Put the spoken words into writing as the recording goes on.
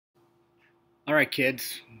All right,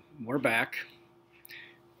 kids, we're back.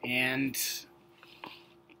 And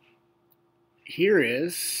here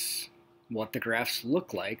is what the graphs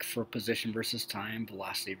look like for position versus time,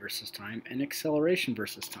 velocity versus time, and acceleration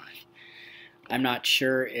versus time. I'm not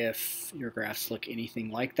sure if your graphs look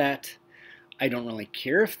anything like that. I don't really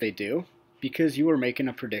care if they do, because you are making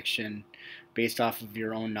a prediction based off of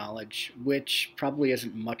your own knowledge, which probably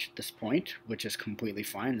isn't much at this point, which is completely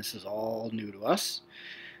fine. This is all new to us.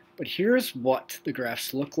 But here's what the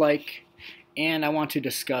graphs look like, and I want to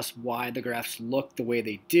discuss why the graphs look the way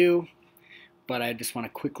they do, but I just want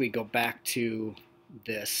to quickly go back to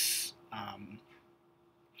this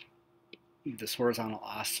this horizontal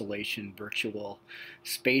oscillation virtual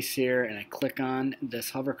space here, and I click on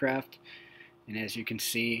this hovercraft, and as you can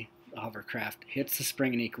see, the hovercraft hits the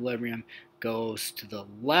spring in equilibrium, goes to the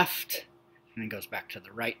left, and then goes back to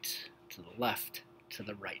the right, to the left, to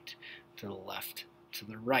the right, to the left, to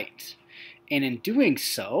the right. And in doing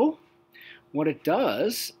so, what it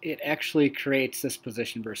does, it actually creates this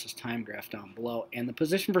position versus time graph down below. And the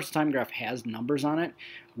position versus time graph has numbers on it,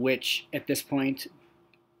 which at this point you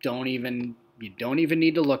don't even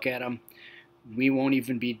need to look at them. We won't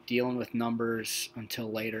even be dealing with numbers until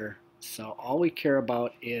later. So all we care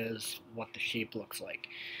about is what the shape looks like.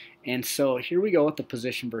 And so here we go with the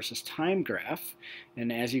position versus time graph.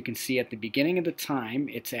 And as you can see at the beginning of the time,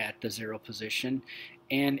 it's at the 0 position,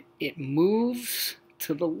 and it moves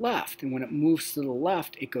to the left. And when it moves to the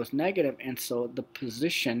left, it goes negative, and so the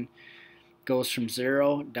position goes from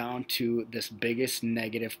 0 down to this biggest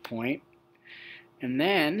negative point. And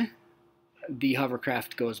then the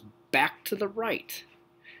hovercraft goes back to the right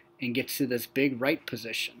and gets to this big right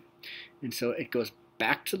position. And so it goes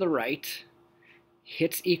back to the right,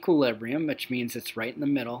 hits equilibrium, which means it's right in the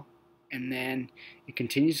middle, and then it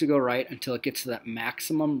continues to go right until it gets to that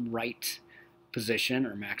maximum right position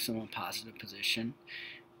or maximum positive position,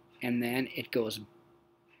 and then it goes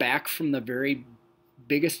back from the very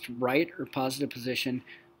biggest right or positive position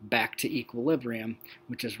back to equilibrium,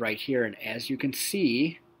 which is right here. And as you can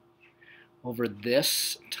see, over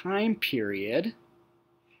this time period,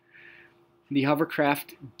 the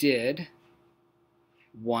hovercraft did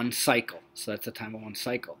one cycle. So that's the time of one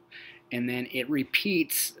cycle. And then it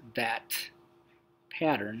repeats that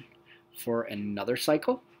pattern for another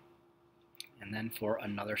cycle, and then for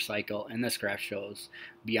another cycle, and this graph shows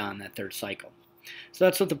beyond that third cycle. So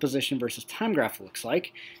that's what the position versus time graph looks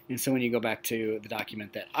like. And so when you go back to the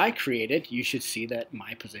document that I created, you should see that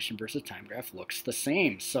my position versus time graph looks the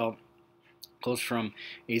same. So it goes from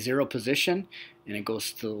a 0 position, and it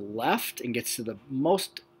goes to the left and gets to the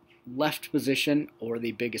most left position or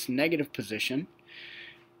the biggest negative position,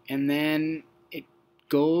 and then it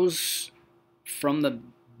goes from the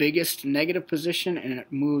biggest negative position and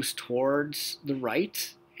it moves towards the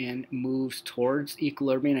right and moves towards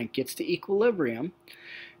equilibrium, and it gets to equilibrium,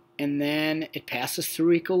 and then it passes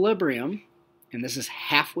through equilibrium, and this is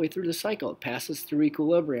halfway through the cycle. It passes through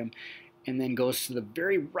equilibrium and then goes to the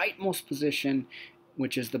very rightmost position,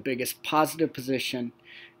 which is the biggest positive position,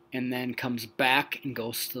 and then comes back and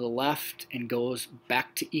goes to the left and goes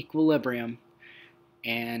back to equilibrium,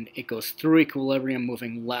 and it goes through equilibrium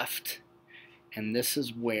moving left, and this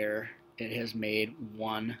is where it has made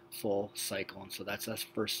one full cycle. And so that's the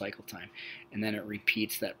first cycle time, and then it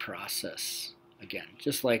repeats that process again,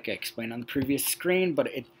 just like I explained on the previous screen, but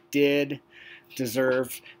it did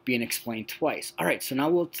deserve being explained twice. All right, so now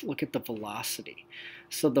let's look at the velocity.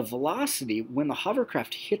 So the velocity, when the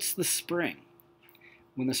hovercraft hits the spring,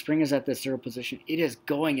 when the spring is at this 0 position, it is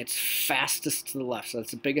going its fastest to the left. So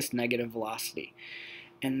that's the biggest negative velocity.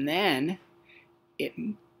 And then it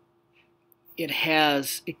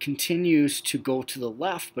continues to go to the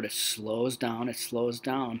left, but it slows down,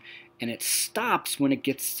 and it stops when it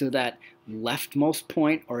gets to that leftmost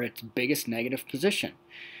point or its biggest negative position.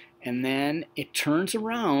 And then it turns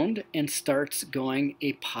around and starts going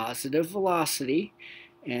a positive velocity,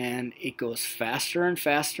 and it goes faster and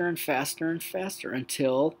faster and faster and faster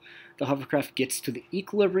until the hovercraft gets to the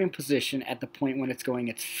equilibrium position at the point when it's going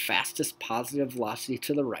its fastest positive velocity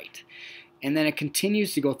to the right. And then it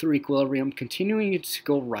continues to go through equilibrium, continuing to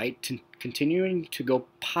go right, continuing to go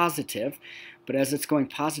positive. But as it's going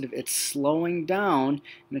positive, it's slowing down,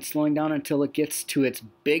 and it's slowing down until it gets to its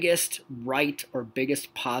biggest right or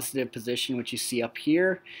biggest positive position, which you see up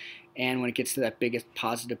here. And when it gets to that biggest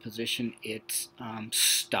positive position, it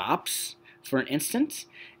stops for an instant,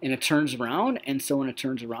 and it turns around. And so when it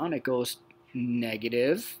turns around, it goes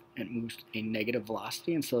negative it moves a negative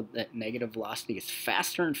velocity, and so that negative velocity is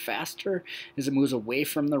faster and faster as it moves away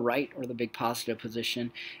from the right or the big positive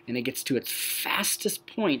position, and it gets to its fastest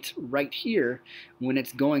point right here when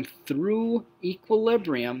it's going through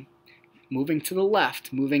equilibrium, moving to the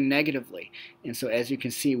left, moving negatively. And so as you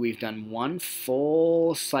can see, we've done one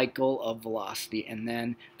full cycle of velocity, and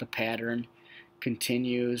then the pattern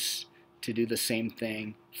continues to do the same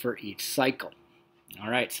thing for each cycle. All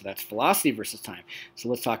right, so that's velocity versus time. So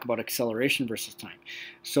let's talk about acceleration versus time.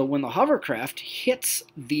 So when the hovercraft hits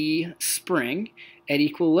the spring at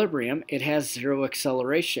equilibrium, it has zero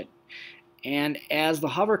acceleration. And as the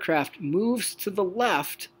hovercraft moves to the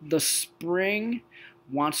left, the spring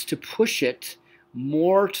wants to push it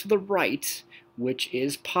more to the right, which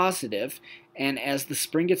is positive. And as the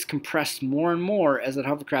spring gets compressed more and more, as the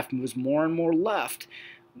hovercraft moves more and more left,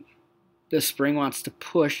 the spring wants to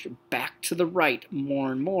push back to the right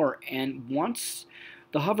more and more. And once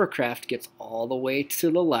the hovercraft gets all the way to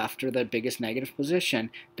the left, or the biggest negative position,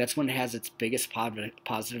 that's when it has its biggest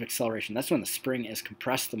positive acceleration. That's when the spring is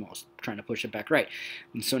compressed the most, trying to push it back right.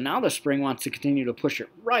 And so now the spring wants to continue to push it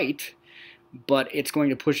right, but it's going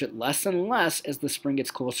to push it less and less as the spring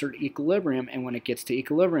gets closer to equilibrium. And when it gets to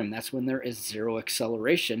equilibrium, that's when there is zero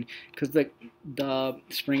acceleration, because the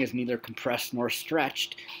spring is neither compressed nor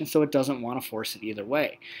stretched, and so it doesn't want to force it either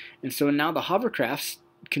way. And so now the hovercraft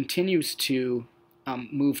continues to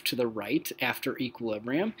move to the right after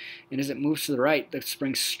equilibrium, and as it moves to the right, the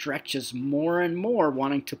spring stretches more and more,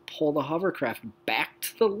 wanting to pull the hovercraft back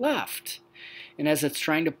to the left. And as it's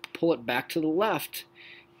trying to pull it back to the left,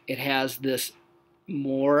 it has this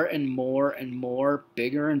more and more and more,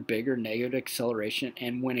 bigger and bigger negative acceleration.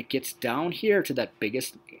 And when it gets down here to that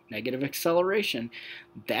biggest negative acceleration,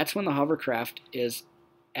 that's when the hovercraft is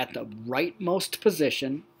at the rightmost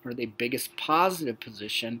position, or the biggest positive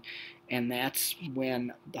position. And that's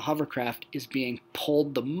when the hovercraft is being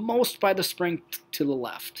pulled the most by the spring to the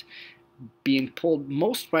left, being pulled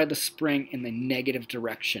most by the spring in the negative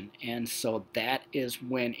direction. And so that is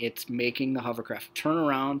when it's making the hovercraft turn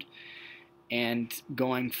around and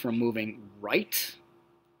going from moving right,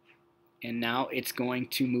 and now it's going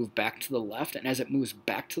to move back to the left. And as it moves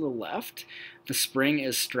back to the left, the spring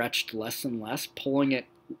is stretched less and less, pulling it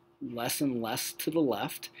less and less to the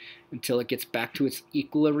left until it gets back to its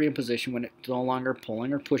equilibrium position, when it's no longer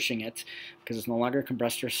pulling or pushing it, because it's no longer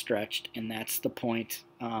compressed or stretched. And that's the point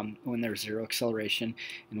when there's zero acceleration.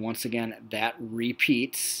 And once again, that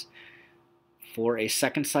repeats for a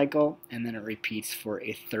second cycle, and then it repeats for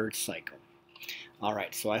a third cycle. All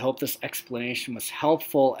right, so I hope this explanation was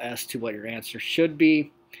helpful as to what your answer should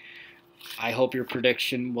be. I hope your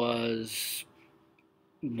prediction was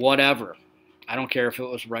whatever. I don't care if it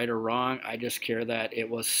was right or wrong. I just care that it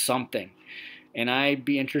was something. And I'd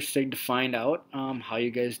be interested to find out how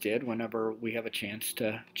you guys did whenever we have a chance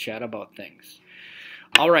to chat about things.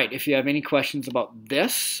 All right, if you have any questions about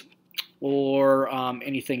this or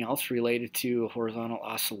anything else related to horizontal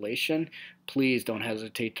oscillation, please don't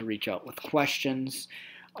hesitate to reach out with questions.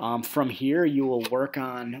 From here, you will work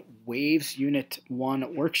on Waves Unit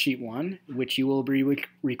 1, Worksheet 1, which you will be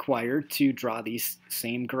required to draw these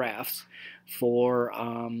same graphs for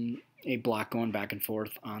a block going back and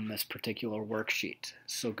forth on this particular worksheet.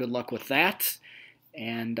 So good luck with that,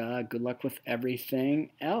 and good luck with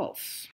everything else.